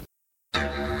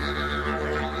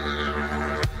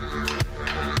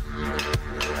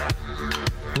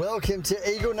Welcome to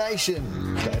Eagle Nation.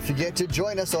 Don't forget to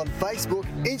join us on Facebook,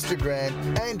 Instagram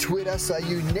and Twitter so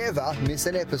you never miss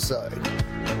an episode.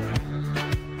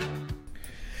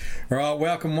 All right,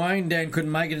 welcome Wayne. Dan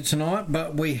couldn't make it tonight,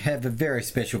 but we have a very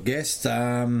special guest.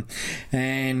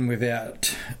 And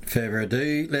without further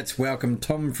ado, let's welcome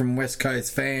Tom from West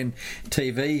Coast Fan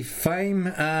TV fame.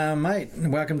 Mate,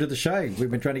 welcome to the show. We've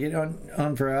been trying to get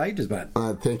on for ages, mate.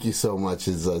 Thank you so much.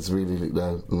 It's really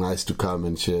nice to come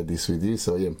and share this with you.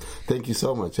 So, yeah, thank you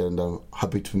so much, and I'm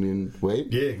happy to meet Wayne.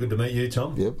 Yeah, good to meet you,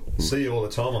 Tom. Yep. See you all the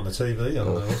time on the TV,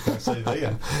 on the West Coast TV.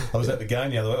 And I was at the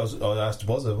game the other way. I asked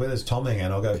Bozza, where's Tom hanging?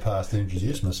 I'll go past and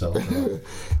introduce myself.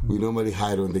 We normally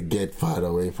hide on the gate far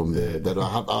away from there. That I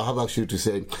have actually to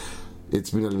say, it's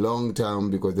been a long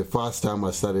time, because the first time I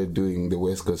started doing the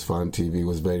West Coast Fan TV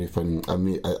was very fun.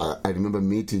 I remember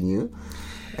meeting you.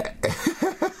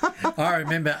 I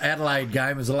remember Adelaide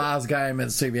game was the last game at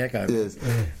Subiaco. Yes.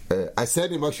 I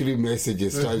sent him actually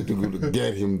messages trying to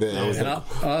get him there.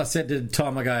 I said to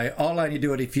Tom, I go, I'll only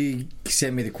do it if you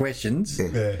send me the questions.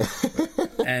 Yeah.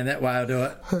 And that way I'll do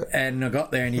it. And I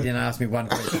got there and he didn't ask me one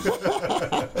question.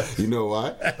 You know why?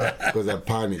 Because I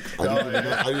panicked.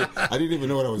 I didn't even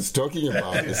know what I was talking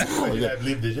about. You have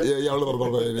lived, did you?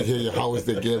 Yeah, how was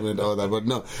the game and all that. But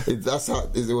no,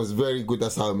 it was very good.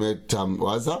 That's how I met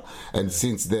Waza. And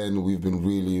since then, we've been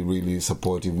really, really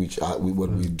supportive with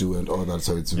what we do and all that.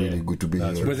 So it's really good to be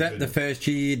here. Was that the first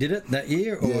year you did it, that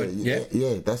year? Or,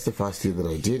 yeah, that's the first year that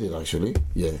I did it, actually.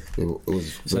 Yeah, it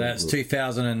was. So that's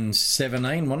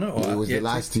 2017, wasn't it? Or, it was the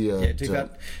last year. Yeah,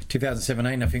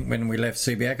 2017, I think, when we left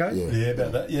Subiaco. Yeah,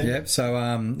 about that, yeah. Yep,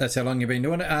 so that's how long you've been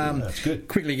doing it. That's good.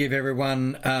 Quickly give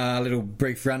everyone a little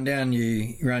brief rundown.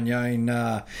 You run your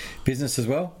own business as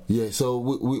well? Yeah, so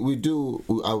we do.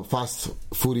 Our fast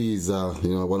footy is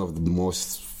one of the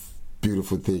most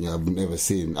beautiful thing I've never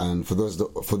seen. And for those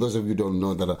of you who don't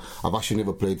know, that I've actually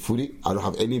never played footy. I don't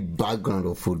have any background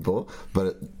of football,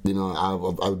 but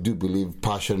I do believe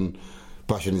passion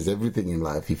is everything in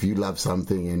life. If you love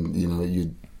something and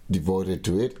you devoted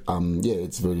to it,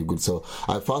 it's very good. So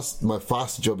my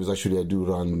first job is actually I do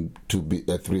run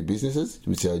 3 businesses,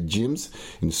 which are gyms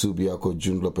in Subiaco,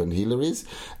 Joondalup and Hillary's,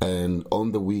 and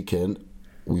on the weekend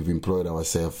we've employed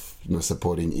ourselves,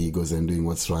 supporting Eagles and doing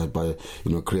what's right by,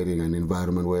 creating an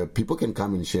environment where people can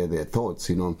come and share their thoughts.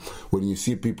 When you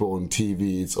see people on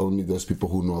TV, it's only those people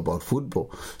who know about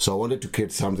football. So I wanted to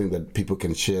create something that people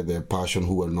can share their passion,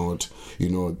 who are not,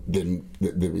 the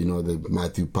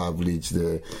Matthew Pavlich,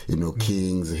 the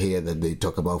Kings here, that they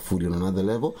talk about food on another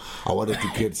level. I wanted to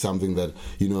create something that,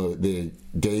 the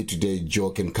day-to-day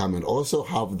joke can come and also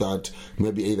have that,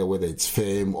 maybe either whether it's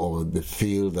fame or the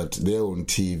feel that they're on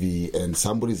TV and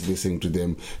somebody's listening to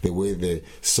them the way the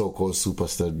so-called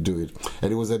superstars do it.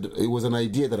 And it was an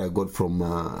idea that I got from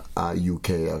UK,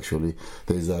 actually.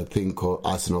 There's a thing called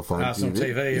Arsenal Fan Arsenal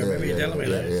TV. I remember you telling me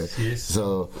that. Yes.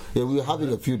 So we were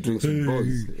having a few drinks with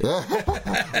boys.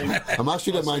 I'm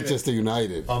actually a Manchester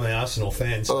United. I'm an Arsenal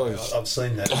fan, so I've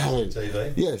seen that on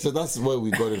TV. Yeah, so that's where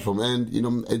we got it from. And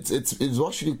it's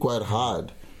actually quite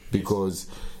hard, because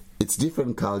it's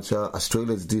different culture.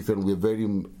 Australia's different. We're very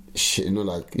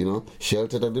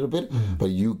sheltered a little bit. But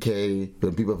UK,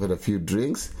 when people have had a few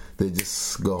drinks, they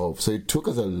just go off. So it took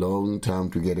us a long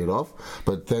time to get it off.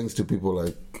 But thanks to people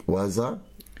like Waza,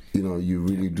 you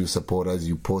really do support us.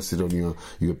 You post it on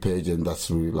your page, and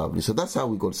that's really lovely. So that's how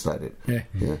we got started. Yeah.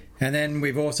 And then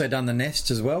we've also done the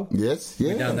Nest as well. Yes,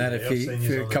 yeah. We've done that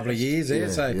a couple of years there.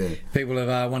 People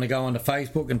want to go onto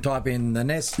Facebook and type in the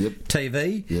Nest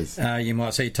TV. Yes. You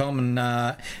might see Tom,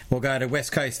 and we'll go to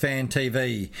West Coast Fan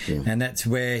TV, and that's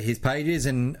where his page is,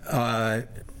 and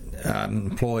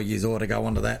implore you all to go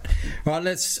onto that.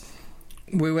 Right,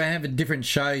 we were having a different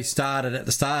show started at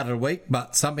the start of the week,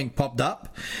 but something popped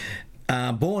up.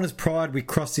 Born as pride, we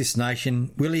cross this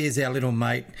nation. Willie is our little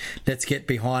mate. Let's get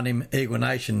behind him, Eagle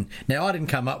Nation. Now, I didn't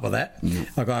come up with that.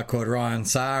 A guy called Ryan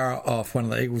Sarah off one of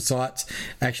the Eagle sites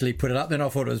actually put it up. Then I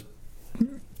thought it was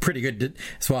pretty good.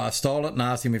 That's why I stole it and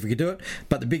asked him if we could do it.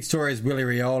 But the big story is Willie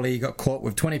Rioli got caught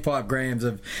with 25 grams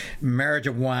of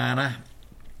marijuana.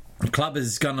 The club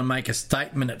is going to make a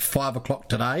statement at 5 o'clock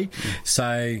today,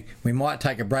 so we might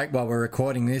take a break while we're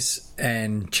recording this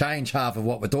and change half of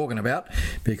what we're talking about,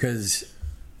 because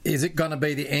is it going to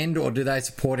be the end, or do they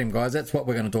support him, guys? That's what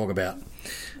we're going to talk about.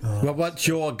 Well, what's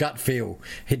your gut feel?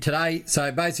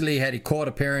 So basically he had a court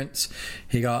appearance.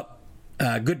 He got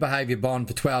good behaviour bond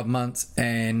for 12 months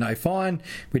and no fine,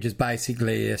 which is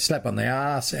basically a slap on the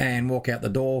arse and walk out the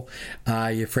door.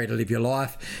 You're free to live your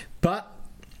life. But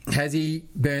has he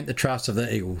burnt the trust of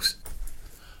the Eagles?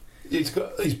 He's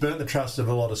burnt the trust of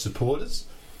a lot of supporters.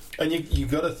 And you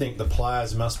got to think the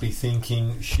players must be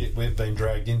thinking, shit, we've been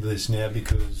dragged into this now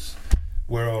because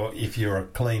if you're a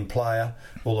clean player,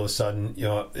 all of a sudden,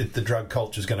 the drug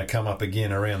culture is going to come up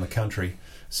again around the country.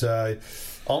 So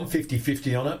I'm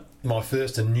 50-50 on it. My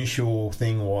first initial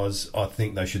thing was I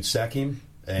think they should sack him,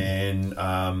 and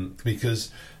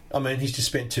because he's just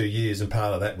spent 2 years, and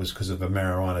part of that was because of a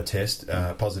marijuana test,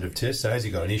 positive test. So has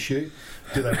he got an issue?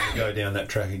 Do they want to go down that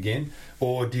track again,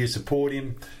 or do you support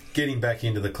him, get him back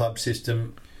into the club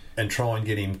system, and try and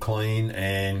get him clean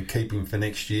and keep him for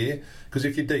next year? Because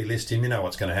if you delist him, you know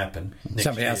what's going to happen.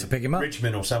 Somebody else will pick him up.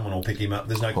 Richmond or someone will pick him up.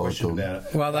 There's no question about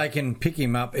it. Well, they can pick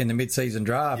him up in the mid-season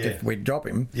draft if we drop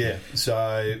him. Yeah,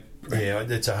 so,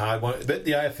 it's a hard one. But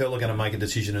the AFL are going to make a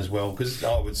decision as well, because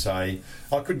I would say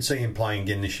I couldn't see him playing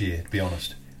again this year, to be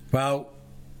honest. Well,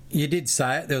 you did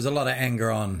say it. There was a lot of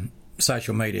anger on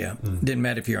social media. Didn't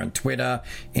matter if you're on Twitter,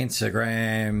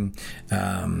 Instagram,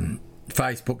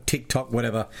 Facebook, TikTok,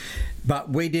 whatever. But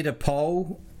we did a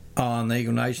poll on the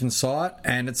Eagle Nation site,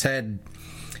 and it's had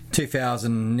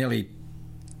 2,000, nearly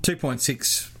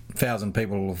 2.6 thousand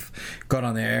people have got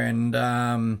on there,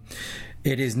 and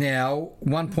it is now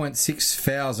 1.6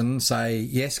 thousand say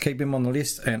yes, keep him on the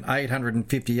list, and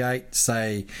 858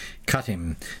 say cut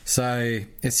him. So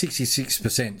it's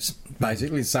 66%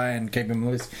 basically saying keep him on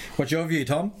the list. What's your view,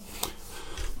 Tom?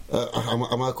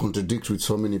 I might contradict with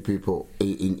so many people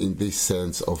in this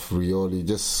sense of Rioli.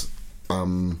 Just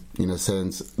in a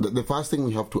sense, the first thing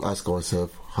we have to ask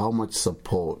ourselves: how much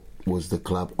support was the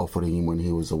club offering him when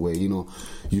he was away? You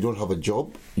don't have a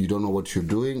job, you don't know what you're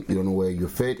doing, you don't know where your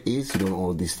fate is, you don't know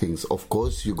all these things. Of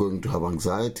course, you're going to have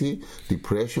anxiety,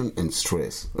 depression, and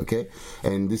stress, okay?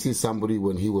 And this is somebody,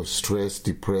 when he was stressed,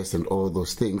 depressed, and all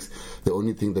those things, the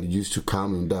only thing that used to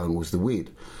calm him down was the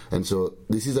weed. And so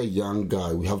this is a young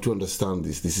guy. We have to understand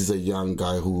this. This is a young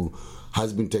guy who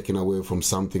has been taken away from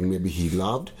something maybe he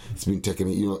loved. It's been taken,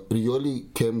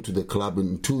 Rioli came to the club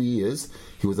in 2 years.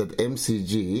 He was at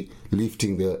MCG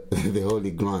lifting the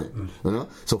holy grind,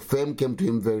 So fame came to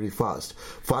him very fast.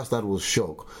 First, that was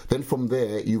shock. Then from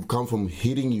there, you've come from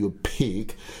hitting your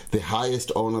peak, the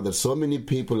highest honor that so many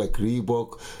people like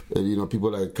Reebok,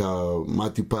 people like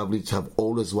Matthew Pavlich have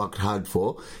always worked hard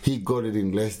for. He got it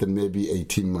in less than maybe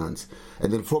 18 months.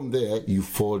 And then from there, you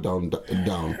fall down.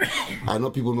 I know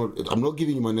people know, I'm not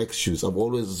giving you my excuse. I've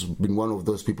always been one of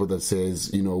those people that says,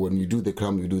 when you do the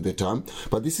crime, you do the time.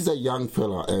 But this is a young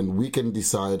fella, and we can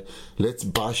decide, let's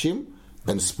bash him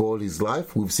and spoil his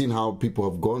life. We've seen how people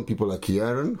have gone, people like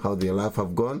Kieran, how their life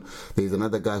have gone. There's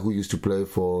another guy who used to play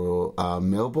for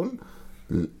Melbourne.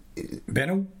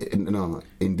 Benno? No,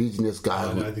 Indigenous guy.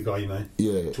 I know the guy you mean.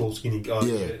 Yeah. Tall, skinny guy.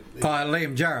 Yeah.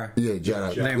 Liam Jarrah. Yeah,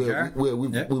 Jarrah. Liam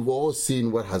Jarrah. We've all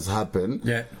seen what has happened.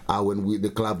 Yeah. When the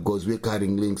club goes, we're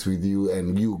carrying links with you,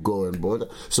 and you go and bother.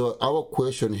 So our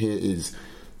question here is,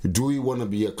 do we want to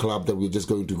be a club that we're just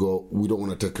going to go, we don't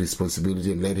want to take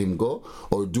responsibility and let him go?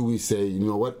 Or do we say, you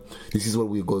know what, this is what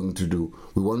we're going to do.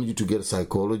 We want you to get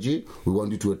psychology. We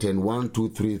want you to attend 1, 2,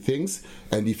 3 things.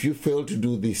 And if you fail to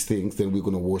do these things, then we're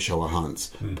going to wash our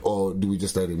hands. Or do we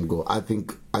just let him go? I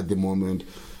think at the moment,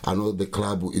 I know the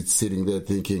club is sitting there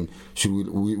thinking,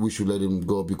 we should let him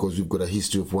go because we've got a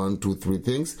history of 1, 2, 3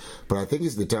 things. But I think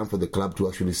it's the time for the club to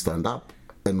actually stand up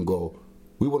and go,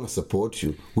 we want to support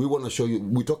you. We want to show you.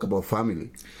 We talk about family.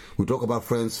 We talk about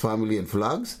friends, family, and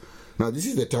flags. Now, this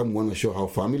is the time we want to show how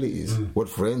family is, what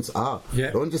friends are. Yeah.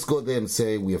 Don't just go there and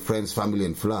say we are friends, family,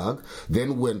 and flag.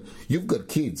 Then when you've got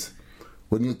kids,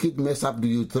 when your kid mess up, do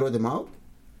you throw them out?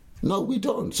 No, we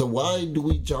don't. So why do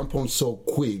we jump on so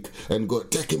quick and go,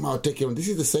 take him out, take him out? This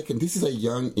is a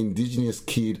young Indigenous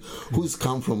kid who's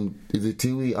come from, is it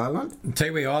Tiwi Island?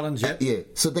 Tiwi Islands, yeah. Yeah.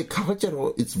 So the culture,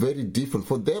 it's very different.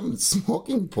 For them,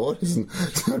 smoking pot is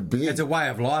not big. It's a way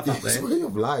of life up there. It's a way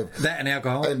of life. That and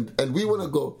alcohol. And we want to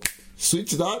go,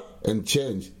 switch that and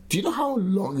change. Do you know how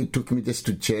long it took me just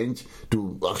to change,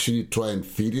 to actually try and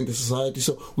fit into society?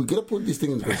 So we got to put this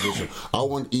thing in consideration. I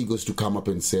want Eagles to come up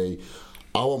and say,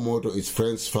 our motto is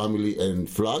friends, family, and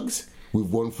flags. We've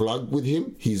won flag with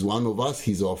him. He's one of us.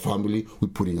 He's our family. We're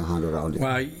putting a hand around him.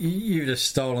 Well, you've just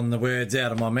stolen the words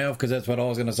out of my mouth, because that's what I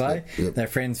was going to say. Yep.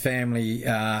 That friends, family,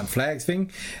 flags thing.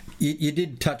 You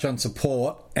did touch on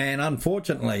support, and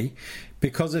unfortunately,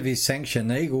 because of his sanction,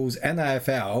 the Eagles and the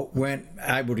AFL weren't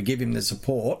able to give him the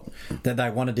support that they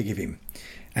wanted to give him.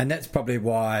 And that's probably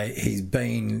why he's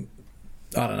been...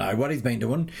 I don't know what he's been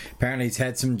doing. Apparently he's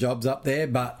had some jobs up there,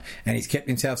 and he's kept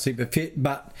himself super fit.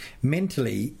 But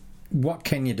mentally, what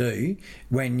can you do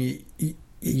when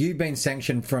you've been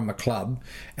sanctioned from a club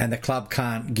and the club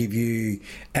can't give you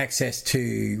access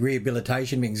to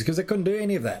rehabilitation things because they couldn't do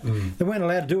any of that. They weren't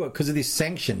allowed to do it because of this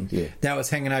sanction that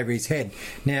was hanging over his head.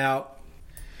 Now,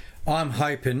 I'm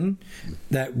hoping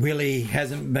that Willie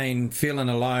hasn't been feeling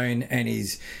alone and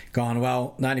he's gone,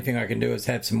 well, the only thing I can do is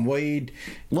have some weed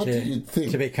What do you think?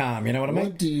 to be calm. You know what I mean?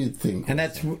 What do you think? And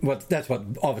that's what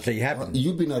obviously happened.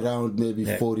 You've been around maybe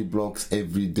 40 blocks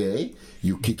every day.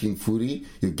 You're kicking footy.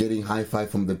 You're getting high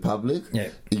five from the public. Yeah.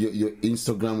 Your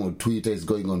Instagram or Twitter is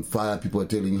going on fire. People are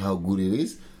telling you how good it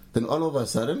is. Then all of a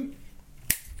sudden,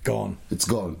 Gone. it's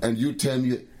gone. And you tell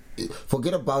me,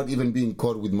 forget about even being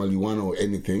caught with marijuana or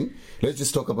anything. Let's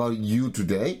just talk about you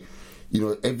today. You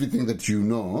know, everything that you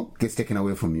know gets taken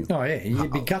away from you. Oh, yeah,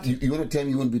 you'd be gutted. You want to tell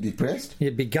me you won't be depressed?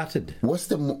 You'd be gutted. What's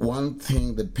the one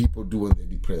thing that people do when they're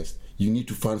depressed? You need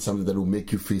to find something that will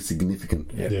make you feel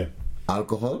significant. Yeah.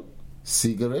 Alcohol,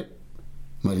 cigarette,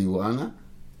 marijuana.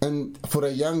 And for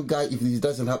a young guy, if he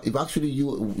doesn't have, if actually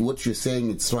what you're saying,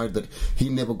 it's right that he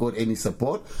never got any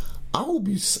support, I will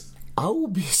be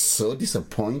so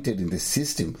disappointed in the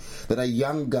system that a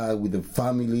young guy with a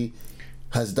family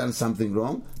has done something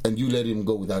wrong and you let him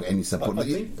go without any support. I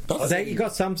think He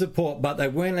got some support, but they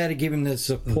weren't allowed to give him the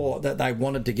support that they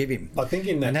wanted to give him. I think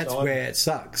in that and that's time, where it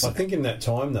sucks. I think in that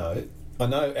time, though, I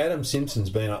know Adam Simpson's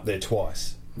been up there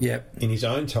twice. Yep. In his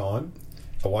own time,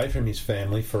 away from his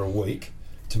family for a week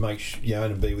to make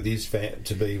and be with his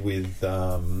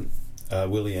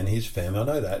Willie and his family. I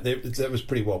know that was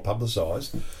pretty well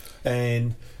publicised.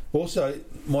 And also,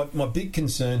 my big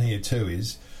concern here too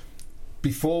is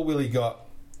before Willie got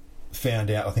found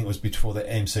out, I think it was before the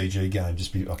MCG game.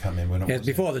 I can't remember when it was.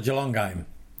 Before the Geelong game.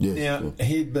 Yes, Now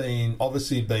he'd been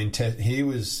he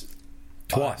was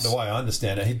Twice. the way I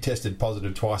understand it, he'd tested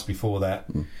positive twice before that.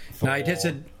 No, he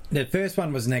tested. The first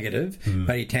one was negative,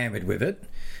 but he tampered with it,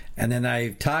 and then they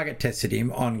target tested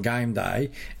him on game day,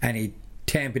 and he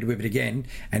tampered with it again,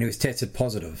 and he was tested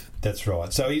positive. That's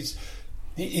right. So he's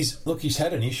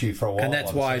had an issue for a while, And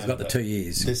that's why he's got the 2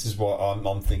 years. This is what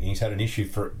I'm thinking. He's had an issue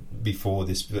before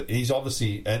this, but he's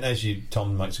obviously, and as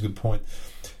Tom makes a good point,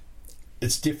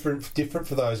 it's different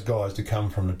for those guys to come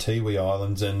from the Tiwi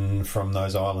Islands and from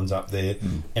those islands up there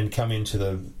and come into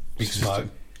the big smoke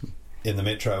in the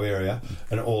metro area,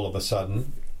 and all of a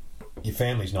sudden your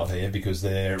family's not here because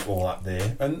they're all up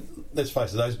there. And let's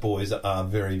face it, those boys are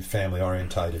very family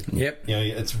orientated. Yep. You know,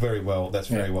 it's very well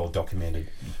documented.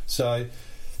 So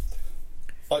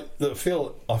I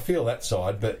feel that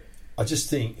side, but I just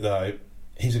think though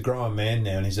he's a grown man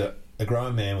now, and he's a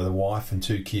grown man with a wife and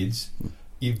 2 kids.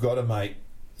 You've got to make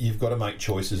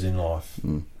choices in life.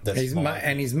 He's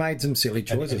made some silly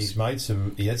choices.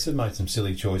 And he has made some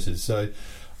silly choices. So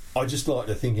I just like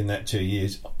to think in that 2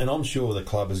 years, and I'm sure the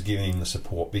club has given him the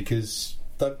support because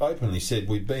they've openly said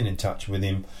we've been in touch with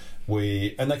him.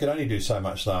 And they could only do so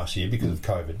much last year because of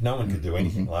COVID. No one could do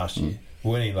anything last year.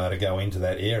 We weren't allowed to go into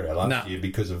that area last year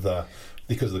because of the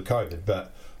COVID.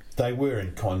 But they were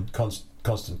in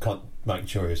constant making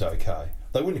sure he was okay.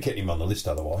 They wouldn't have kept him on the list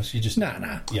otherwise. You just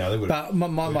No. Yeah, they would. But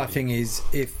my thing is,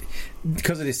 if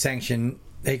because of this sanction,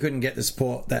 he couldn't get the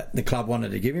support that the club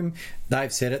wanted to give him.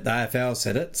 They've said it. The AFL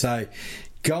said it. So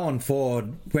going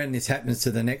forward, when this happens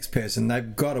to the next person,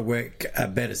 they've got to work a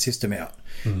better system out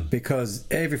because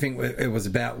everything it was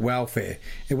about welfare.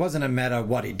 It wasn't a matter of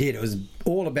what he did. It was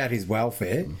all about his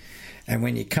welfare. And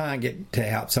when you can't get to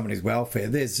help somebody's welfare,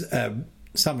 there's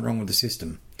something wrong with the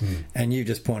system. And you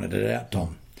just pointed it out,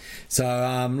 Tom.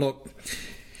 So, look,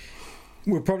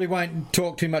 we probably won't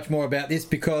talk too much more about this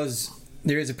because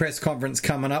there is a press conference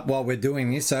coming up while we're doing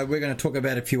this, so we're going to talk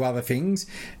about a few other things,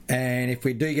 and if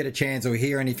we do get a chance or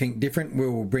hear anything different, we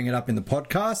will bring it up in the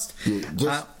podcast.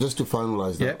 Just to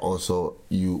finalise that, also,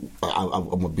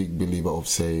 I'm a big believer of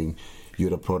saying you're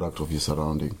the product of your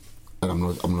surrounding. And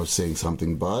I'm not saying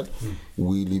something bad.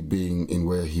 Willie being in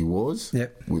where he was,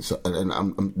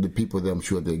 and the people there, I'm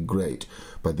sure they're great,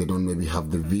 but they don't maybe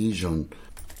have the vision.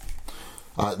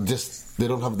 They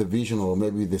don't have the vision, or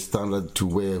maybe the standard to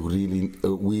where really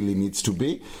Willie needs to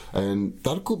be, and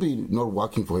that could be not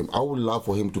working for him. I would love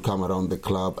for him to come around the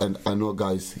club, and I know,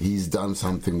 guys, he's done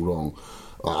something wrong.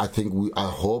 I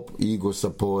hope Eagles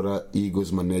supporter,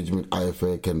 Eagles management,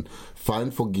 IFA can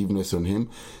find forgiveness on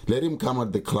him. Let him come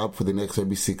at the club for the next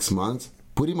maybe 6 months.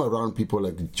 Put him around people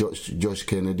like Josh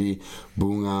Kennedy,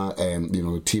 Bunga,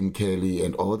 and Tim Kelly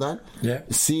and all that. Yeah.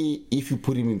 See if you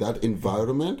put him in that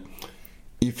environment,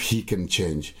 if he can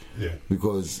change. Yeah.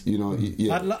 Because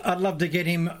I'd love to get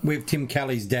him with Tim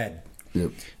Kelly's dad.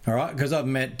 Yep. All right, because I've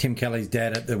met Tim Kelly's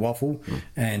dad at the Waffle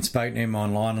and spoken to him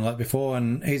online and that before,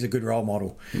 and he's a good role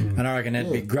model. And I reckon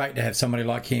that'd be great to have somebody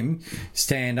like him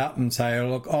stand up and say, oh,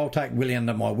 look, I'll take Willie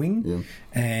under my wing,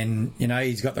 and you know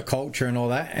he's got the culture and all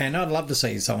that, and I'd love to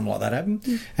see someone like that happen.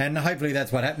 And hopefully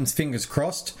that's what happens. Fingers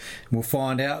crossed. We'll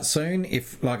find out soon.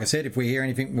 If, like I said, if we hear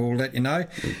anything, we'll let you know.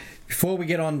 Before we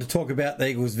get on to talk about the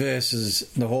Eagles versus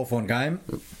the Hawthorn game,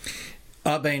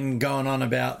 I've been going on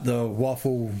about the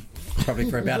Waffle probably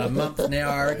for about a month now,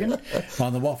 I reckon,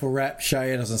 on the Waffle Wrap show.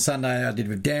 It was on Sunday I did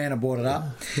with Dan. I brought it up.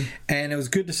 And it was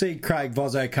good to see Craig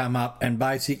Vozzo come up and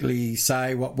basically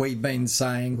say what we've been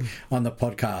saying on the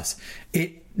podcast.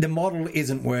 The model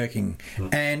isn't working.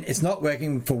 And it's not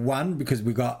working for one, because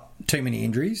we've got too many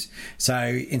injuries. So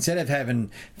instead of having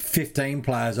 15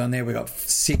 players on there, we've got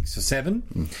 6 or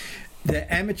 7.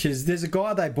 The amateurs, there's a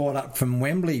guy they brought up from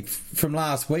Wembley from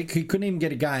last week who couldn't even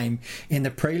get a game in the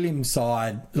prelim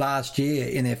side last year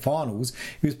in their finals.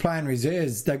 He was playing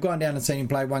reserves. They've gone down and seen him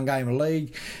play one game of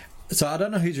league. So I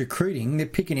don't know who's recruiting. They're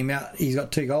picking him out. He's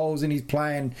got 2 goals and he's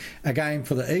playing a game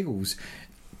for the Eagles.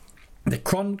 The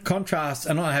contrast,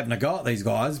 and I'm not having a go at these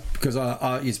guys because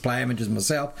I used to play amateurs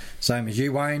myself, same as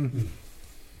you, Wayne.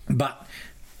 But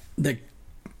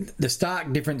the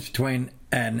stark difference between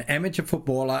an amateur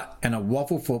footballer and a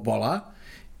Waffle footballer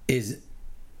is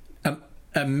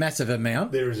a massive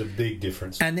amount. There is a big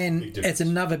difference. And then it's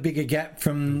another bigger gap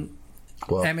from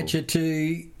amateur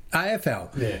to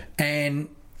AFL. Yeah. And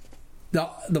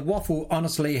the Waffle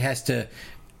honestly has to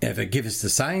ever give us the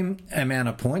same amount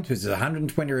of points, which is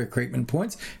 120 recruitment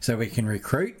points, so we can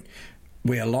recruit.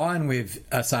 We align with,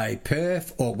 say,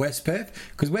 Perth or West Perth,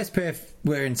 because West Perth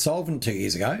were insolvent 2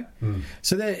 years ago.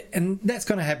 So and that's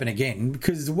going to happen again,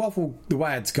 because the Waffle, the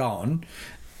way it's gone,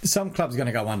 some clubs are going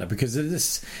to go under because of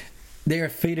this. They're a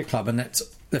feeder club, and that's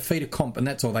the feeder comp, and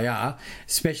that's all they are.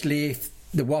 Especially if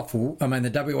the Waffle, the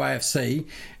WAFC,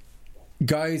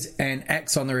 goes and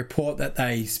acts on the report that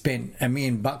they spent $1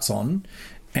 million on,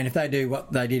 and if they do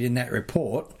what they did in that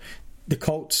report, the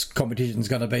Colts competition is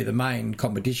going to be the main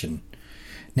competition.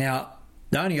 Now,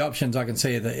 the only options I can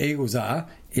see of the Eagles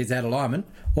is that alignment,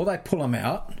 or they pull them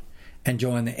out and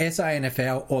join the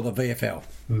SANFL or the VFL.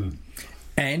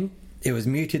 And it was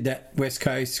mooted that West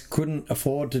Coast couldn't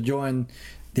afford to join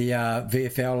the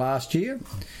VFL last year,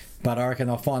 but I reckon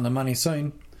they'll find the money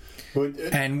soon.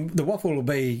 And the Waffle will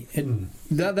be...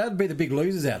 They'll be the big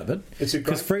losers out of it,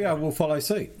 because Freo will follow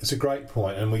suit. It's a great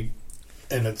point,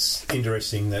 and it's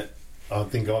interesting that I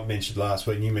think I mentioned last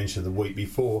week and you mentioned the week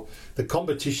before, the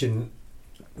competition.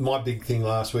 My big thing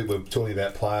last week, we were talking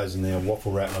about players and their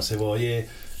Waffle Wrap, and I said, well, and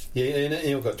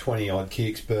I've got 20 odd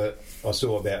kicks, but I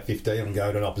saw about 15 of them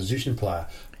go to an opposition player.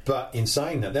 But in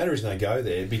saying that, there is no go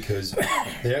there, because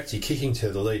they're actually kicking to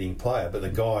the leading player, but the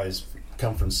guys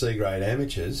come from C grade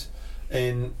amateurs,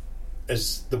 and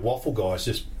as the Waffle guys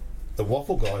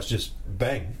just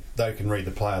bang, they can read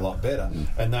the play a lot better,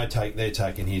 and they're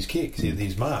taking his kicks,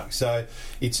 his marks. So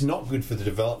it's not good for the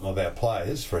development of our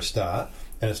players for a start,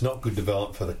 and it's not good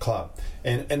development for the club,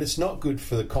 and it's not good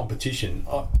for the competition.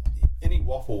 Any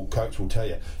Waffle coach will tell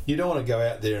you, you don't want to go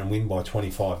out there and win by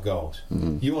 25 goals.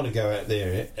 You want to go out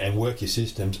there and work your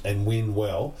systems and win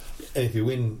well. And if you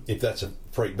win, if that's a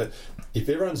freak, but if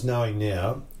everyone's knowing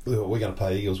now, we're going to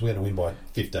play Eagles, we're going to win by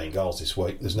 15 goals this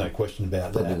week, there's no question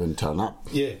about that. Probably wouldn't turn up.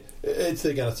 Yeah, they're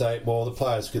going to say, well, the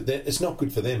players, it's not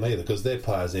good for them either, because their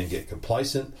players then get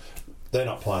complacent. They're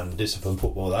not playing the disciplined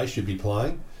football they should be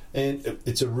playing. And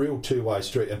it's a real two-way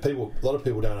street, and a lot of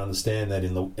people don't understand that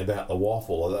about the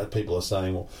Waffle. People are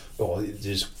saying, "Well, they're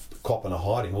just copping a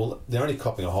hiding." Well, they're only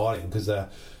copping a hiding because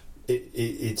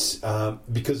it's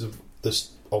because of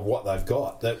what they've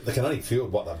got. They can only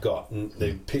field what they've got, and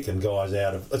they're picking guys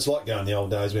out of. It's like going the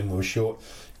old days when we were short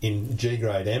in G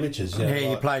grade amateurs.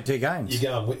 You played 2 games. You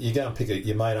go and pick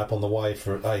your mate up on the way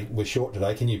for. Hey, we're short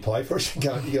today. Can you play for us? You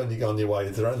go on your way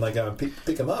to the run, and they go and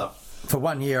pick them up. For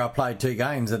 1 year, I played 2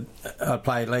 games. I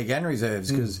played league and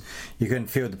reserves because you couldn't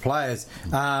field the players.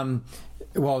 What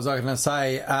was I going to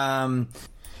say?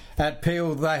 At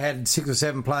Peel, they had 6 or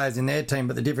 7 players in their team,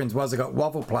 but the difference was they got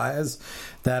Waffle players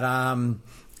that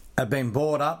have been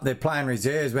bought up. They're playing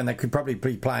reserves when they could probably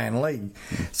be playing league.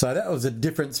 So that was the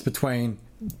difference between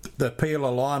the Peel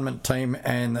alignment team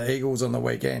and the Eagles on the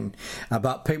weekend.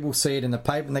 But people see it in the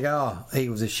paper and they go, oh,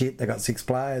 Eagles are shit, they got 6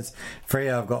 players.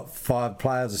 Freo have got 5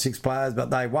 players or 6 players,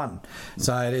 but they won.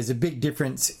 So there's a big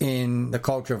difference in the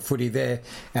culture of footy there,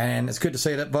 and it's good to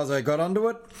see that Bozzo got onto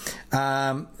it.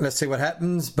 Let's see what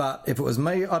happens, but if it was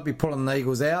me, I'd be pulling the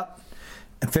Eagles out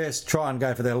and first try and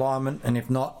go for their alignment, and if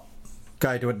not,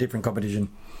 go to a different competition.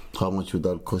 How much would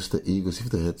that cost the Eagles if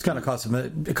they had? It's going to cost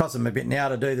them. It costs them a bit now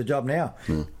to do the job now.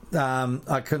 Yeah.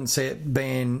 I couldn't see it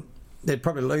being. They're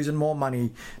probably losing more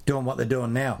money doing what they're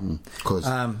doing now. Because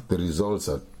the results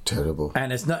are terrible.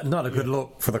 And it's not a good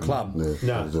look for the club.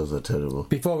 The results are terrible.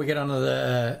 Before we get on to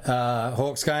the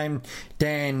Hawks game,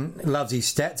 Dan loves his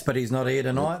stats, but he's not here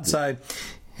tonight. So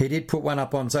he did put one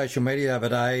up on social media the other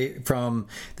day from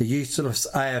the Useless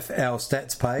AFL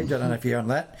stats page. I don't know if you're on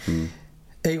that.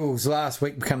 Eagles last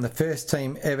week became the first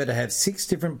team ever to have 6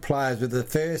 different players with the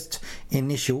first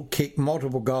initial kick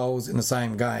multiple goals in the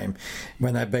same game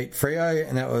when they beat Freo,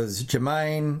 and that was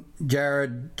Jermaine,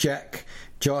 Jared, Jack,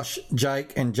 Josh,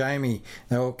 Jake and Jamie.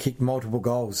 They all kicked multiple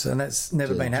goals, and that's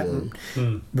never been happened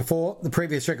before. The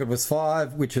previous record was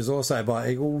 5, which was also by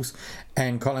Eagles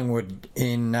and Collingwood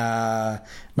in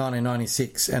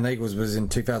 1996, and the Eagles was in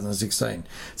 2016.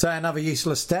 So another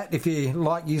useless stat. If you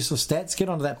like useless stats, get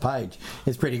onto that page.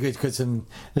 It's pretty good because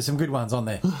there's some good ones on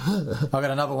there. I've got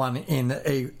another one in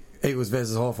the Eagles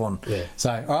versus Hawthorn. Yeah.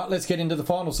 So, all right, let's get into the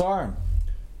final siren.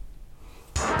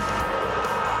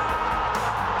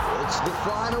 It's the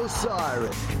final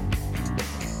siren.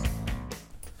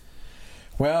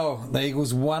 Well, the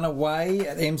Eagles won away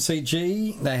at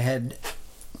MCG. They had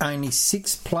only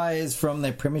 6 players from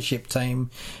their premiership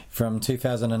team from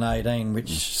 2018,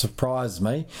 which surprised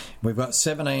me. We've got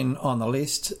 17 on the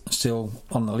list, still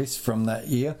on the list from that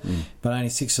year, but only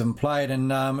 6 of them played,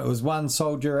 and it was 1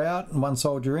 soldier out and 1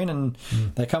 soldier in, and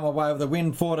they come away with a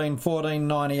win 14-14,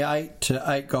 98 to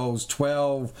 8 goals,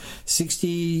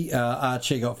 12-60.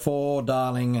 Archie got 4,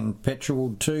 Darling and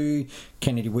Petrol 2,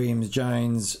 Kennedy, Williams,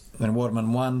 Jones and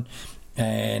Waterman 1.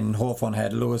 And Hawthorn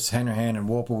had Lewis, Hanrahan and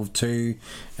Warple with 2,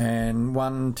 and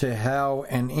 1 to Howe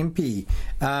and Impey.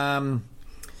 That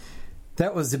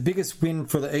was the biggest win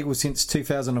for the Eagles since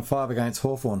 2005 against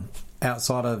Hawthorn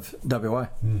outside of WA.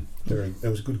 It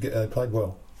was good. They played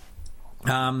well.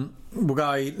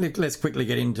 Let's quickly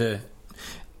get into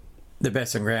the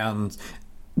best and grounds.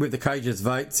 With the Cages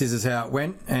votes, this is how it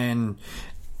went, and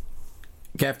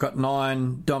Gaff got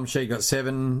 9, Dom Sheed got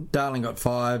 7, Darling got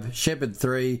 5, Shepherd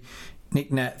 3, Nick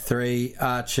Nat 3,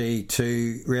 Archie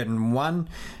 2, Redden 1.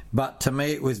 But to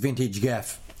me, it was vintage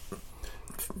Gaff.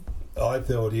 I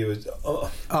thought he was.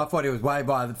 I thought he was way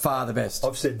by far the best.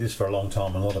 I've said this for a long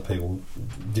time, and a lot of people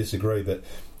disagree, but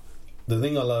the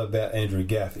thing I love about Andrew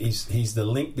Gaff is he's the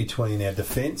link between our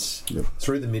defence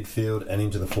through the midfield and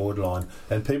into the forward line.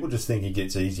 And people just think he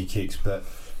gets easy kicks, but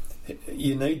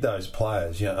you need those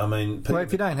players. I mean, well,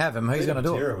 if you don't have him, who's going to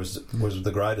do it? Was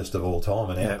the greatest of all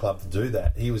time in our club to do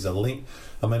that. He was a link.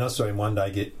 I mean, I saw him one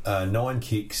day get 9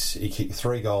 kicks. He kicked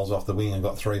 3 goals off the wing and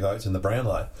got 3 votes in the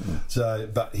Brownlow. So,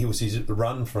 but he was his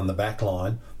run from the back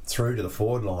line through to the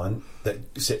forward line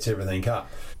that sets everything up.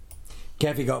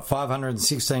 Gaffy got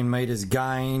 516 metres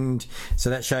gained,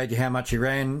 so that showed you how much he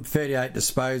ran. 38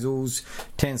 disposals,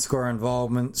 10 score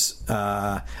involvements,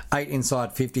 8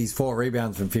 inside 50s, 4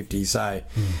 rebounds from 50. So,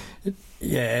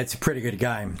 yeah, it's a pretty good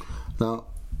game. Now,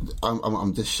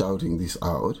 I'm just shouting this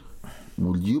out.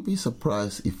 Would you be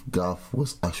surprised if Gaff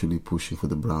was actually pushing for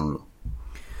the Brownlow?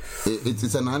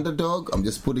 It's an underdog. I'm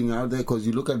just putting it out there because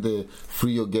you look at the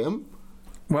Freo game.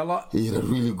 Well, he had a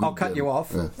really good I'll cut you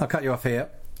off. Yeah. I'll cut you off here.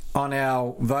 On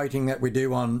our voting that we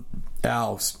do on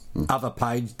our other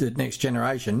page, the Next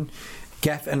Generation,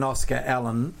 Gaff and Oscar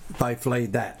Allen both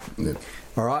lead that. Yeah.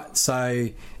 All right, so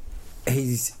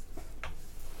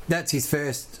that's his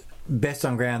first best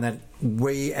on ground that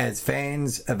we as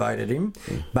fans have voted him,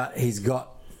 but he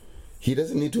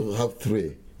doesn't need to have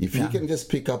 3. If he can just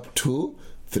pick up 2,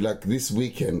 like this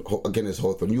weekend against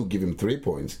Hawthorn, you give him 3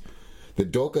 points. The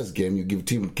Dockers game, you give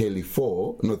Tim Kelly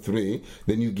 4, not 3,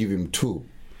 then you give him 2.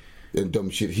 And dumb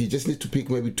shit. He just needs to pick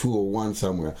maybe 2 or 1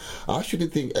 somewhere. I actually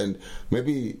think, and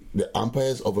maybe the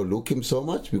umpires overlook him so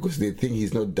much because they think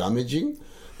he's not damaging.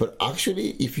 But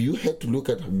actually, if you had to look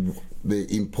at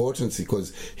the importance,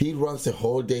 because he runs the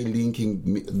whole day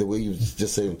linking the way you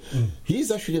just saying,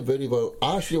 he's actually very well.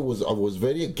 I was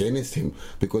very against him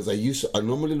because I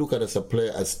normally look at as a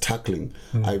player as tackling.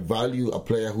 I value a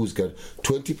player who's got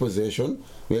 20 possession,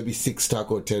 maybe 6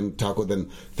 tackle, 10 tackle, then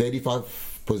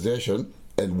 35 possession.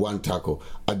 And 1 tackle.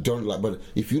 I don't like, but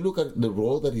if you look at the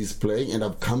role that he's playing, and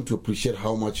I've come to appreciate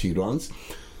how much he runs,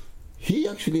 he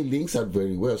actually links out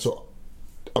very well. So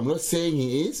I'm not saying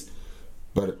he is,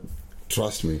 but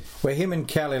trust me. Well, him and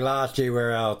Kelly last year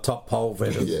were our top pole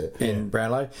veterans in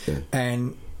Brownlow,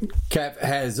 and Cap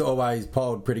has always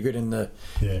polled pretty good in the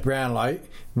Brownlow.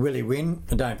 Will he win?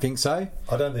 I don't think so.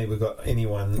 I don't think we've got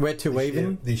anyone. We're too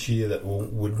even this year that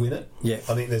would win it. Yeah,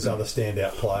 I think there's other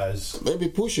standout players. Maybe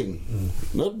pushing,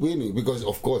 not winning, because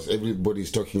of course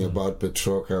everybody's talking about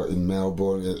Petrarca in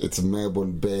Melbourne. It's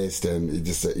Melbourne based, and it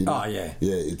just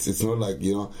it's not like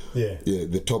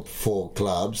the top 4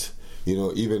 clubs.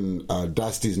 Even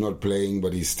Dusty's not playing,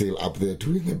 but he's still up there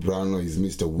to win the Brownlow. He's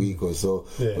missed a week or so.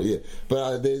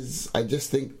 But I just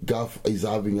think Gaff is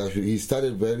he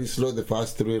started very slow the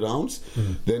first 3 rounds.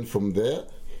 Then from there,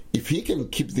 if he can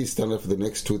keep this standard for the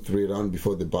next 2-3 rounds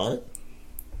before the bye.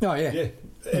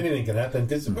 Anything can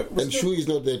happen. And Shu is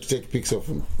not there to take picks off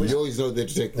him. Joe is not there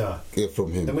to take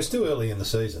from him. And we're still early in the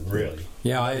season, really.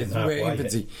 Yeah, we're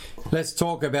infancy. Let's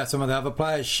talk about some of the other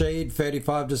players. Sheed,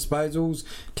 35 disposals,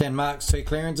 10 marks, 2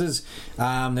 clearances.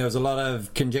 There was a lot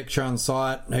of conjecture on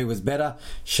site who was better,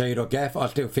 Sheed or Gaff. I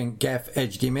still think Gaff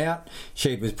edged him out.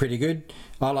 Sheed was pretty good.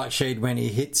 I like Sheed when he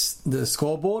hits the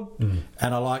scoreboard,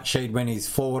 and I like Sheed when he's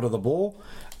forward of the ball.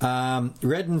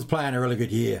 Redden's playing a really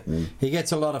good year. He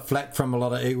gets a lot of flack from a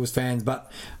lot of Eagles fans,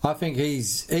 but I think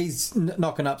he's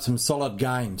knocking up some solid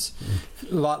games.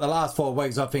 Like the last 4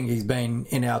 weeks, I think he's been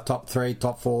in our top 3,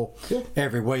 top 4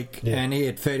 every week, and he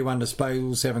had 31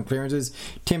 disposals, 7 clearances.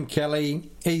 Tim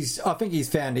Kelly, I think he's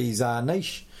found his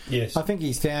niche. Yes, I think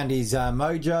he's found his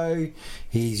mojo.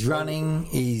 He's running.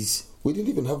 We didn't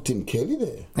even have Tim Kelly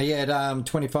there. He had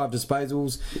 25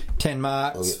 disposals, 10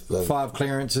 marks, 5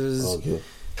 clearances. Okay.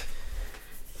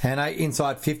 And 8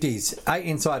 inside 50s. 8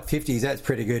 inside 50s, that's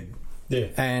pretty good. Yeah.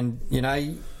 And,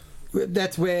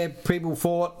 that's where people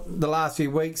thought the last few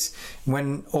weeks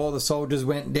when all the soldiers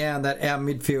went down that our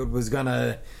midfield was going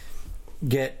to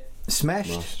get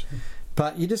smashed.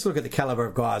 But you just look at the calibre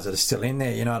of guys that are still in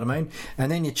there, you know what I mean?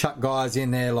 And then you chuck guys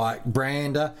in there like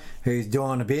Brander, who's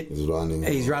doing a bit.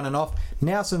 He's running off.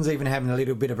 Nelson's even having a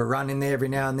little bit of a run in there every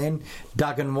now and then.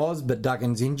 Duggan was, but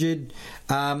Duggan's injured.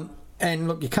 And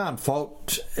look, you can't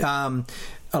fault a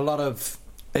lot of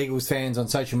Eagles fans on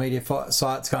social media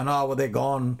sites going, oh, well, they're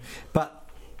gone. But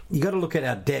you got to look at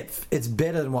our depth. It's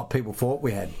better than what people thought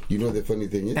we had. You know the funny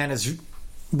thing is? And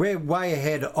we're way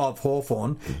ahead of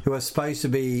Hawthorn, who are supposed to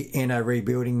be in a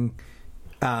rebuilding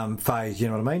phase, you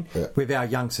know what I mean, with our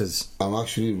youngsters. I'm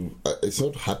actually, it's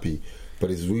not happy,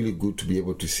 but it's really good to be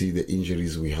able to see the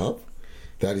injuries we have.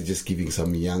 That is just giving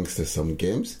some youngsters some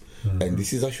games. And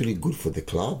this is actually good for the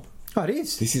club. Oh, it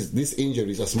is. This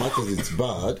injuries, as much as it's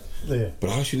bad, but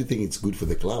I actually think it's good for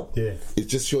the club. Yeah. It's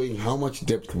just showing how much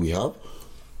depth we have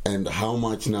and how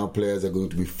much now players are going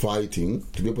to be fighting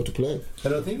to be able to play.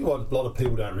 And I think what a lot of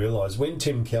people don't realise, when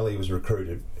Tim Kelly was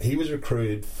recruited, he was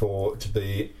recruited to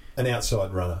be an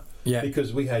outside runner. Yeah.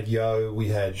 Because we had we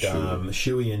had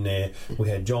Shuey in there, we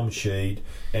had John Sheed,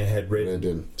 and had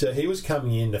Redden. So he was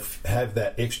coming in to have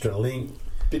that extra link,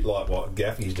 bit like what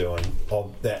Gaffey's doing,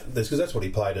 of that, because that's what he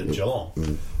played at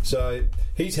Geelong. So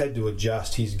he's had to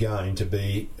adjust his game to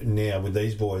be, now with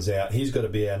these boys out, he's got to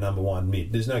be our number 1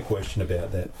 mid. There's no question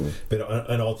about that. But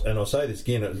I'll say this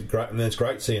again, it's great, and it's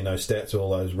great seeing those stats,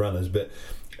 all those runners. But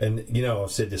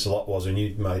I've said this a lot, and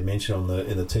you made mention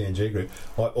in the TNG group.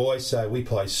 I always say we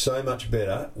play so much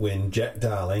better when Jack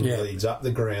Darling leads up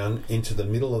the ground into the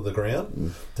middle of the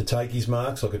ground to take his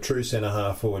marks like a true centre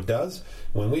half forward does.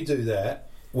 When we do that,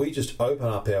 we just open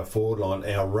up our forward line,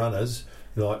 our runners.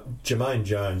 Like Jermaine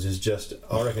Jones is just,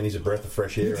 I reckon he's a breath of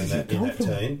fresh air in that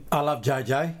team. I love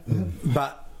JJ,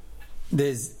 but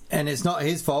and it's not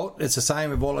his fault. It's the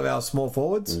same with all of our small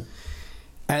forwards.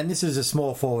 And this is a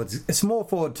small forward. A small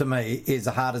forward to me is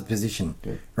the hardest position,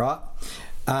 right?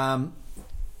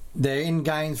 They're in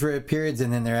games for periods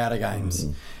and then they're out of games.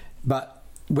 But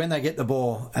when they get the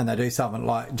ball and they do something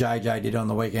like JJ did on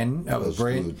the weekend, that was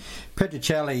brilliant.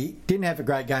 Petruccelli didn't have a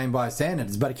great game by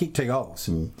standards, but he kicked 2 goals.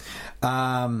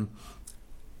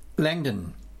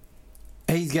 Langdon,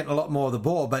 he's getting a lot more of the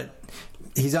ball, but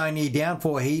his only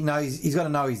downfall, he's got to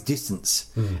know his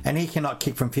distance, and he cannot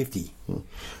kick from 50.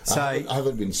 So I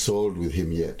haven't been sold with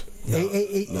him yet.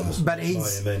 But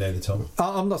he's.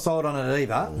 I'm not sold on it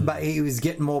either, but he was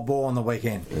getting more ball on the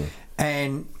weekend,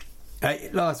 and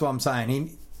that's what I'm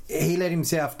saying. He let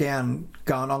himself down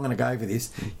going, I'm going to go for this.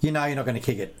 You know you're not going to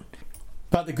kick it.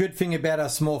 But the good thing about our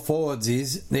small forwards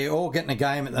is they're all getting a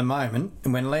game at the moment.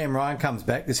 And when Liam Ryan comes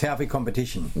back, there's healthy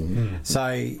competition.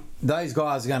 So those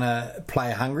guys are going to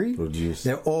play hungry.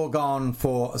 They're all going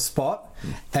for a spot.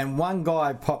 And one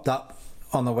guy popped up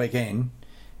on the weekend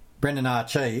Brendan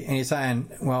Archie, and you're saying,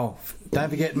 well, don't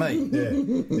forget me. Yeah.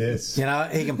 Yes. You know,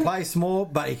 he can play small,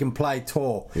 but he can play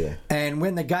tall. Yeah. And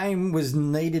when the game was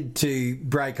needed to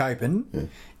break open,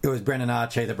 it was Brendan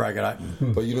Archie that broke it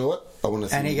open. But you know what? I want to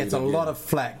see And he him do gets it a again. lot of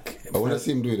flack. I want to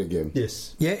see him do it again.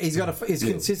 Yes. Yeah, he's got his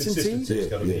consistency. Consistency's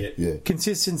got to be it. Yeah.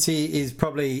 Consistency is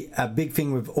probably a big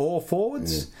thing with all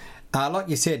forwards. Like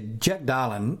you said, Jack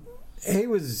Darlin, he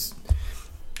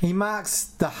marks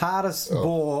the hardest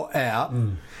ball out,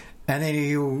 and then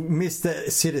he'll miss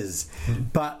the sitters.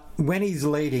 But when he's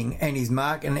leading and he's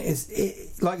marking,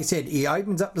 like you said, he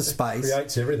opens up the space.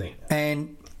 Creates everything.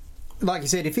 And like you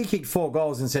said, if he kicked 4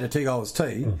 goals instead of 2 goals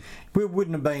too, we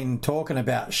wouldn't have been talking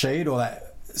about Sheed or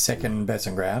that second best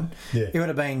on ground. Yeah. It would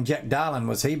have been Jack Darlin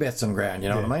was he best on ground, you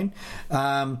know what I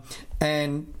mean?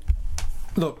 And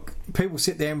look, people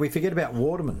sit there and we forget about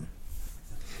Waterman.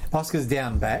 Oscar's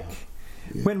down back.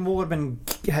 Yeah. When Waterman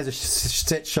has a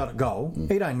set shot at goal,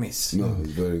 he don't miss. No,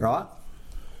 he's very good. Right?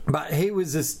 But he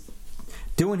was just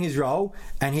doing his role,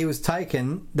 and he was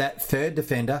taking that third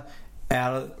defender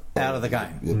out of the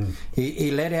game. Yeah.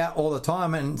 He let out all the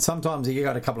time, and sometimes he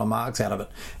got a couple of marks out of it.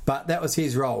 But that was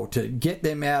his role, to get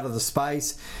them out of the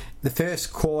space. The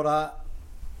first quarter,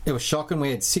 it was shocking.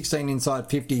 We had 16 inside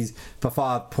 50s for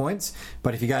 5 points.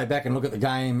 But if you go back and look at the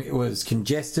game, it was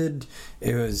congested.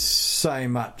 It was so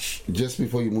much. Just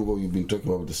before you move on, you've been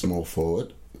talking about the small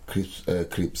forward,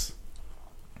 Cripps.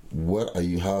 How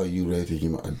are you rating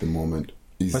him at the moment?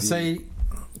 See,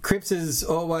 Cripps has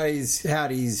always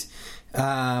had his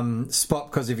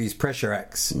spot because of his pressure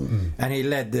acts, and he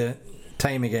led the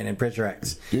team again in pressure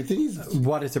acts. Do you think he's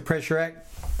what is a pressure act?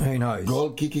 Who knows?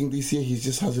 Goal kicking this year, he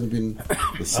just hasn't been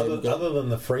the same guy. Other than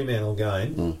the Fremantle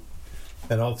game,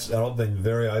 and I've been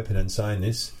very open in saying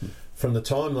this, from the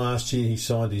time last year he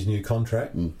signed his new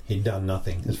contract, he'd done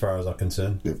nothing as far as I'm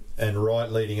concerned. Yep. And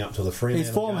right leading up to the Fremantle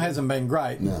His form game, hasn't been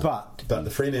great, but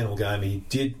the Fremantle game he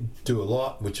did do a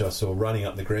lot, which I saw running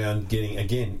up the ground,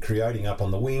 creating up on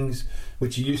the wings,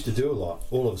 which he used to do a lot.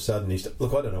 All of a sudden, I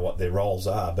don't know what their roles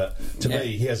are, but to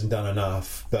me, he hasn't done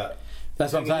enough. But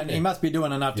that's what I'm saying. He must be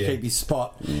doing enough to keep his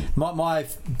spot. My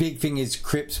big thing is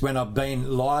Cripps, when I've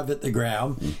been live at the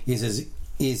ground, is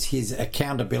his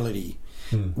accountability.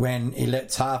 When he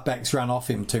lets halfbacks run off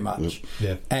him too much.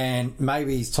 Yeah. And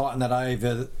maybe he's tightened it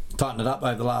up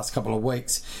over the last couple of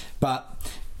weeks. But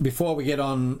before we get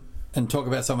on and talk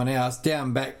about someone else,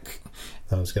 down back,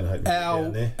 I was going to hope you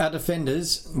down there. Our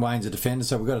defenders, Wayne's a defender,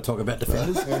 so we've got to talk about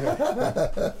defenders.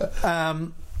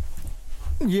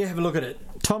 You have a look at it.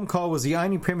 Tom Cole was the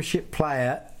only premiership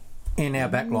player in our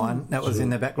back line. That was in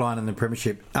the back line in the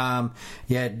premiership. You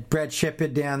had Brad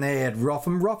Shepherd down there. You had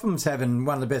Rotham. Rotham's having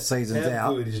one of the best seasons out.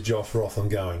 How good is Josh Rotham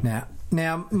going?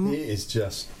 Now he is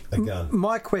just a gun.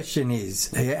 My question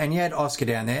is, and you had Oscar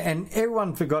down there, and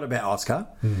everyone forgot about Oscar.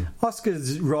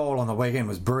 Oscar's role on the weekend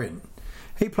was brilliant.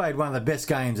 He played one of the best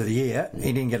games of the year.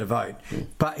 He didn't get a vote,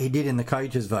 but he did in the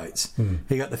coaches' votes.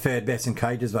 He got the third best in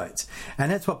coaches' votes. And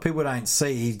that's what people don't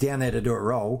see. He's down there to do a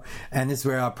role, and this is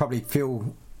where I probably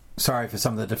feel sorry for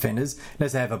some of the defenders.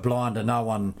 Unless they have a blinder, no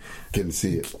one can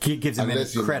see it. Gives them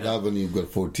Unless any credit. Unless you've got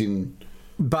 14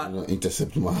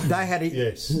 intercept marks. They had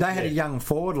a young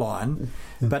forward line,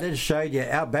 but it showed you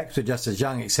our backs were just as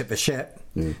young except for Shep,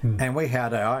 and we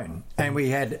had our own. And we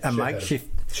had a makeshift.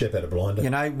 Shep had a blinder. You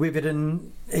know,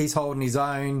 Wiverton, he's holding his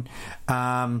own.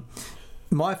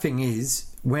 My thing is,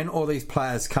 when all these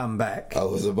players come back... I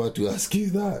was about to ask you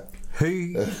that.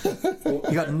 You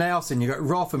got Nelson, you got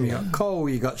Rotham, you got Cole,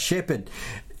 you got Shepherd.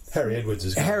 Harry Edwards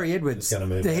is going to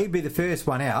move. He'd be the first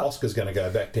one out. Oscar's going to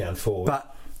go back down forward.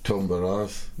 But Tom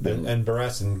Barras. And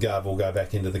Barras and Garb will go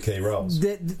back into the key roles.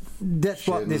 That's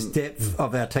what this depth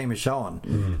of our team is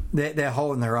showing. They're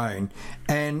holding their own.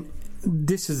 And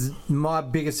this is my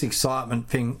biggest excitement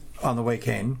thing on the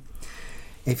weekend.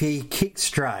 If he kicked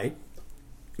straight,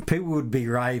 people would be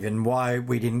raving why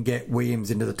we didn't get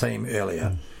Williams into the team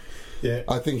earlier. Yeah,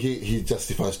 I think he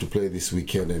justifies to play this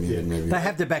weekend, and even maybe they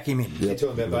have to back him in. You're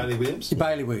talking about Bailey Williams?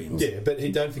 Bailey Williams. Yeah, but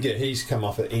don't forget he's come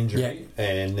off an injury,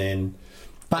 and then.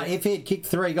 But if he had kicked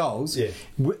 3 goals,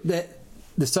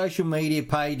 the social media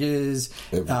pages,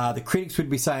 the critics would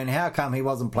be saying, "How come he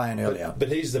wasn't playing earlier?"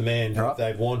 But he's the man that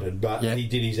they've wanted. But he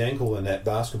did his ankle in that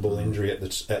basketball injury at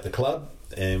the club.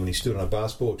 And when he stood on a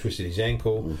basketball, twisted his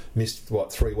ankle, missed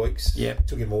 3 weeks. Yep.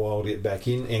 Took him a while to get back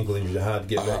in. Ankle injuries are hard to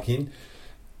get back in.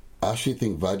 I actually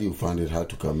think Vardy will find it hard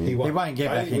to come in. He won't get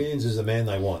back in. Williams is the man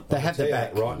they want. They have to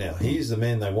back right now. He's the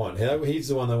man they want. He's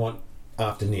the one they want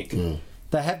after Nick.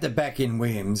 They have to back in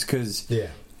Williams because. Yeah.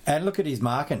 And look at his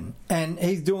marking, and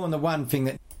he's doing the one thing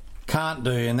that can't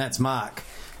do, and that's mark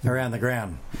around the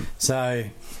ground. So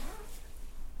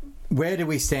Where do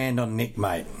we stand on Nick,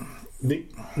 mate?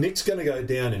 Nick's going to go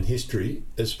down in history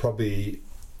as probably,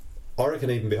 I reckon,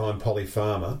 even behind Polly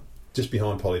Farmer, just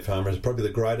behind Polly Farmer, is probably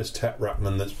the greatest tap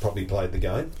ruckman that's probably played the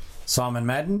game. Simon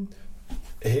Madden?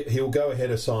 He'll go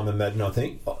ahead of Simon Madden, I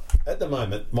think. At the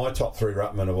moment, my top 3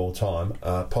 ruckmen of all time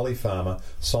are Polly Farmer,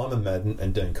 Simon Madden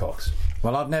and Dean Cox.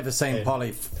 Well, I've never seen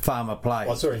Polly Farmer play.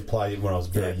 I saw him play when I was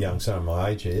very young, so I'm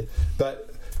my age here. But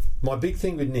my big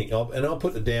thing with Nick, and I'll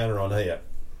put the downer on here,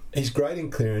 he's great in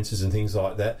clearances and things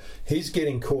like that. He's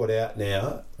getting caught out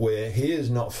now where he is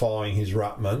not following his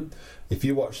ruckman. If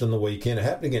you watched on the weekend, it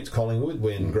happened against Collingwood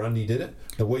when Grundy did it.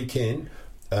 The weekend,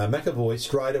 McAvoy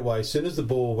straight away, as soon as the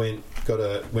ball went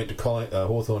to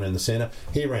Hawthorn in the centre,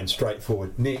 he ran straight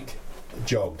forward. Nick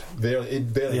jogged,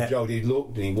 barely jogged. He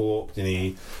looked and he walked and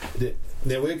he.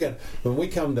 Now when we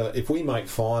come to, if we make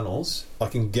finals, I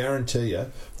can guarantee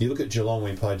you. You look at Geelong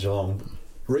when we played Geelong.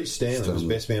 Reece Stanley was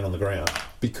best man on the ground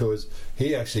because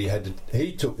he actually had to.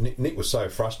 He took Nick was so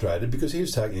frustrated because he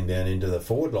was taking him down into the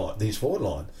forward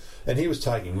line, and he was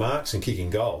taking marks and kicking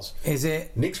goals.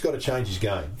 Nick's got to change his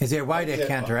game. Is there a way to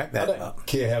counteract that? I don't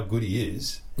care how good he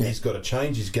is. Yeah. He's got to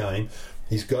change his game.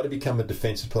 He's got to become a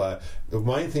defensive player. The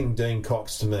main thing, Dean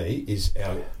Cox to me is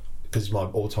because he's my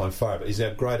all-time favourite. He's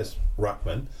our greatest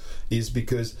ruckman, is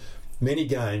because. Many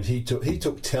games he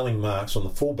took telling marks on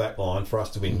the full back line for us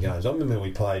to win games. I remember when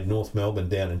we played North Melbourne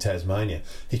down in Tasmania.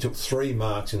 He took 3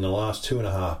 marks in the last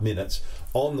 2.5 minutes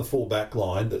on the full back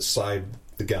line that saved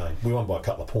the game. We won by a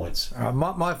couple of points.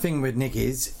 My thing with Nick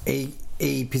is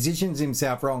he positions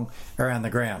himself wrong around the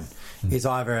ground. He's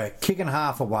either a kick and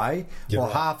half away or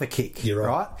half a kick. You're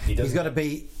right. He's got to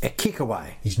be a kick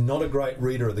away. He's not a great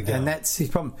reader of the game. And that's his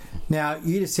problem. Now,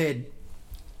 you just said...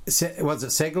 Was it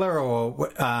Segler or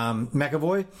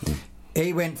McAvoy?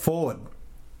 He went forward.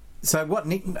 So what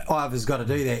Nick Ivor's got to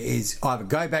do there is either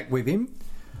go back with him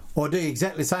or do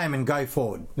exactly the same and go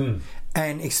forward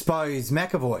and expose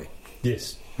McAvoy.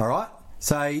 Yes. All right?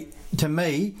 So, to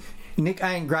me, Nick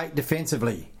ain't great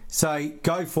defensively. So,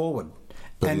 go forward.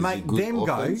 But and make them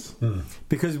offense? Go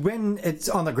because when it's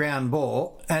on the ground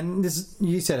ball, and this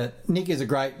you said it, Nick is a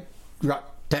great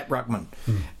tap ruckman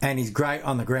and he's great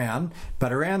on the ground,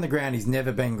 but around the ground he's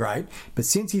never been great. But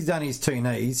since he's done his 2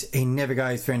 knees, he never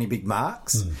goes for any big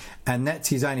marks, and that's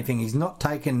his only thing. He's not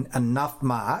taken enough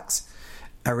marks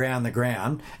around the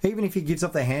ground. Even if he gives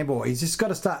up the handball, he's just got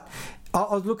to start. I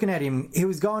was looking at him, he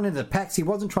was going into the packs, he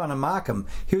wasn't trying to mark them,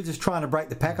 he was just trying to break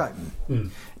the pack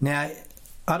open. Now,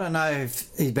 I don't know if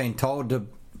he's been told to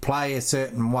play a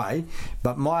certain way,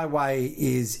 but my way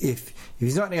is if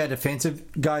he's not going to go defensive,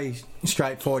 go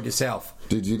straight forward yourself.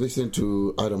 Did you listen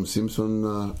to Adam Simpson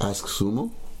ask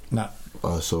Sumo? No.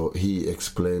 So he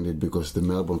explained it because the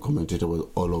Melbourne commentator was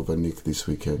all over Nick this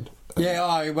weekend.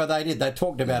 Well, they did. They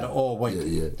talked about it all week.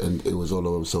 Yeah, and it was all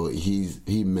over. So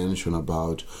he mentioned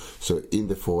about, so in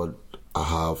the forward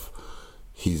half,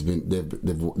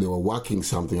 they were working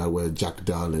something out where Jack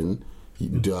Darling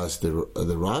does the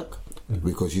ruck.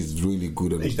 Because he's really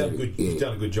good and he's done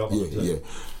a good job.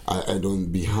 And on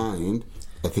behind,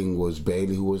 I think it was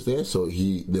Bailey who was there. So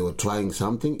they were trying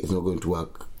something. It's not going to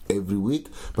work every week,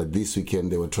 but this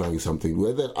weekend they were trying something.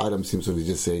 Whether Adam Simpson is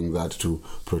just saying that to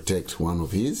protect one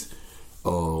of his,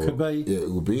 or could be, yeah,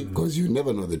 it would be because you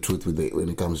never know the truth when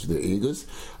it comes to the Eagles.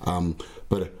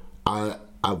 But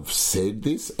I've said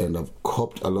this and I've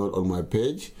copped a lot on my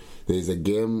page. There's a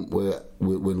game where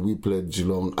when we played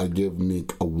Geelong, I gave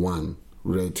Nick a 1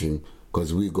 rating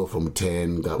because we go from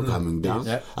 10 coming down.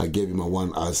 Yeah. I gave him a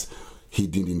 1 as he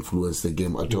didn't influence the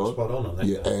game at all. Spot on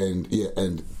that.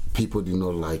 And people did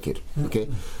not like it. Okay,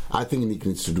 I think Nick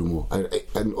needs to do more.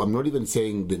 And I'm not even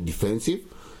saying the defensive.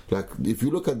 Like if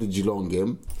you look at the Geelong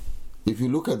game,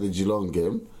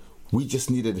 we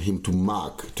just needed him to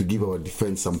mark, to give our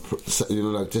defense some,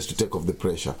 just to take off the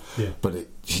pressure. Yeah. But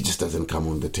he just doesn't come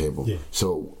on the table. Yeah.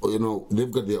 So,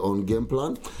 they've got their own game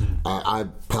plan. I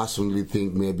personally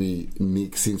think maybe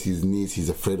Nick, since his knees, he's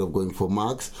afraid of going for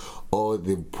marks, or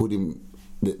they've put him,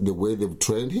 the way they've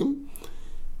trained him,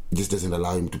 just doesn't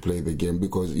allow him to play the game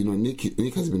because, Nick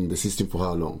has been in the system for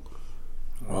how long?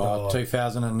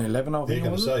 2011, I think. You're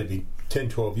going to say 10,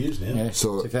 12 years now. Yeah,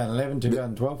 so 2011,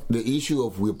 2012. The issue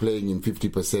of we're playing in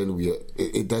 50%,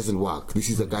 it doesn't work. This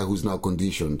is a guy who's now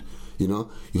conditioned. You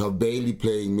have Bailey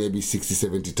playing maybe 60,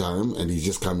 70 times, and he's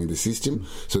just come in the system.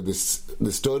 So the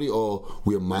story of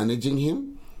we're managing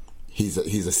him, he's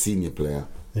a senior player.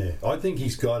 Yeah, I think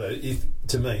he's got it. If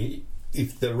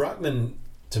the ruckman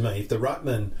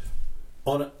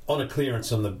on a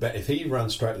clearance on the back, if he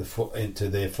runs straight into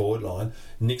their forward line,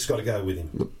 Nick's got to go with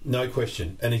him, no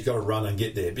question, and he's got to run and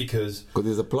get there because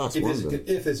there's a plus.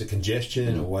 If there's a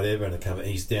congestion or whatever, and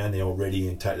he's down there already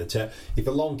and take the tap. If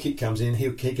a long kick comes in,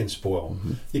 he can spoil.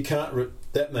 Mm-hmm. You can't.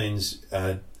 That means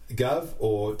Gov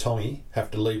or Tommy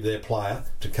have to leave their player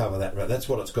to cover that. That's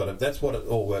what it's got. That's what it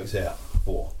all works out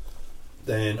for.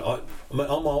 Then I'm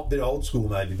a bit old school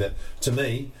maybe, but to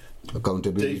me,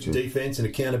 accountability, defense and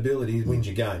accountability wins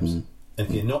your games. Mm. And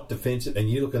if you're not defensive, and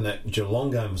you look at that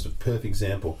Geelong game was a perfect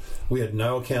example. We had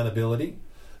no accountability,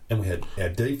 and we had our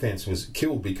defense was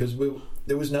killed because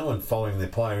there was no one following their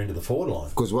player into the forward line.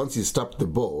 Because once you stop the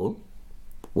ball,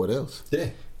 what else? Yeah.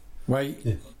 Well,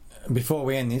 before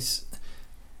we end this,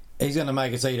 he's going to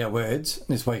make us eat our words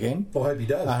this weekend. Well, I hope he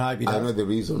does. I know the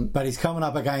reason. But he's coming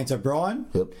up against O'Brien.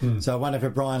 Yep. So I wonder if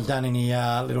O'Brien's done any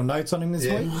little notes on him this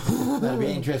week. That'll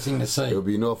be interesting to see. There'll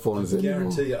be no phones anymore. I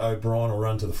guarantee you O'Brien will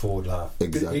run to the forward half.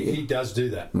 Exactly. He does do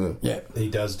that. Yeah. He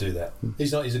does do that.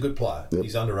 He's a good player. Yep.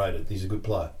 He's underrated. He's a good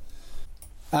player.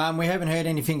 We haven't heard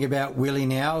anything about Willie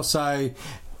now, so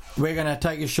we're going to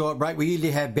take a short break. We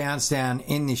usually have Bounce Down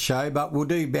in this show, but we'll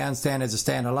do Bounce Down as a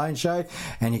standalone show,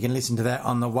 and you can listen to that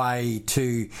on the way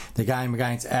to the game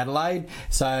against Adelaide.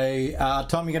 So,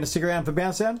 Tom, you going to stick around for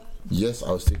Bounce Down? Yes,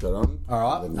 I'll stick around.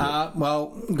 All right.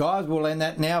 Well, guys, we'll end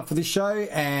that now for this show,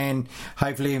 and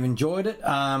hopefully you've enjoyed it.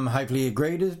 Hopefully you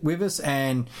agreed with us,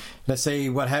 and let's see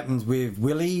what happens with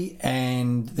Willie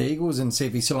and the Eagles and see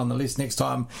if he's still on the list next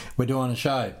time we're doing a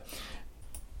show.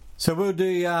 So we'll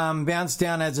do Bounce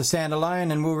Down as a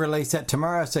standalone, and we'll release that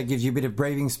tomorrow, so it gives you a bit of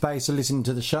breathing space to listen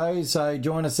to the show. So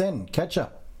join us then. Catch ya.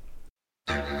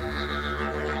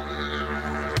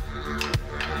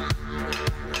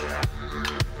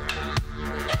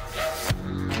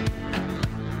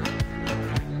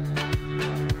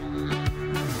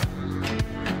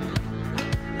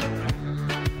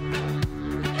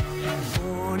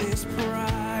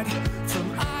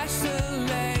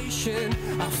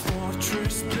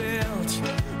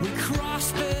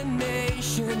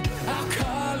 Our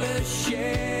colours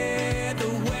share the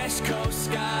West Coast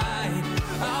sky.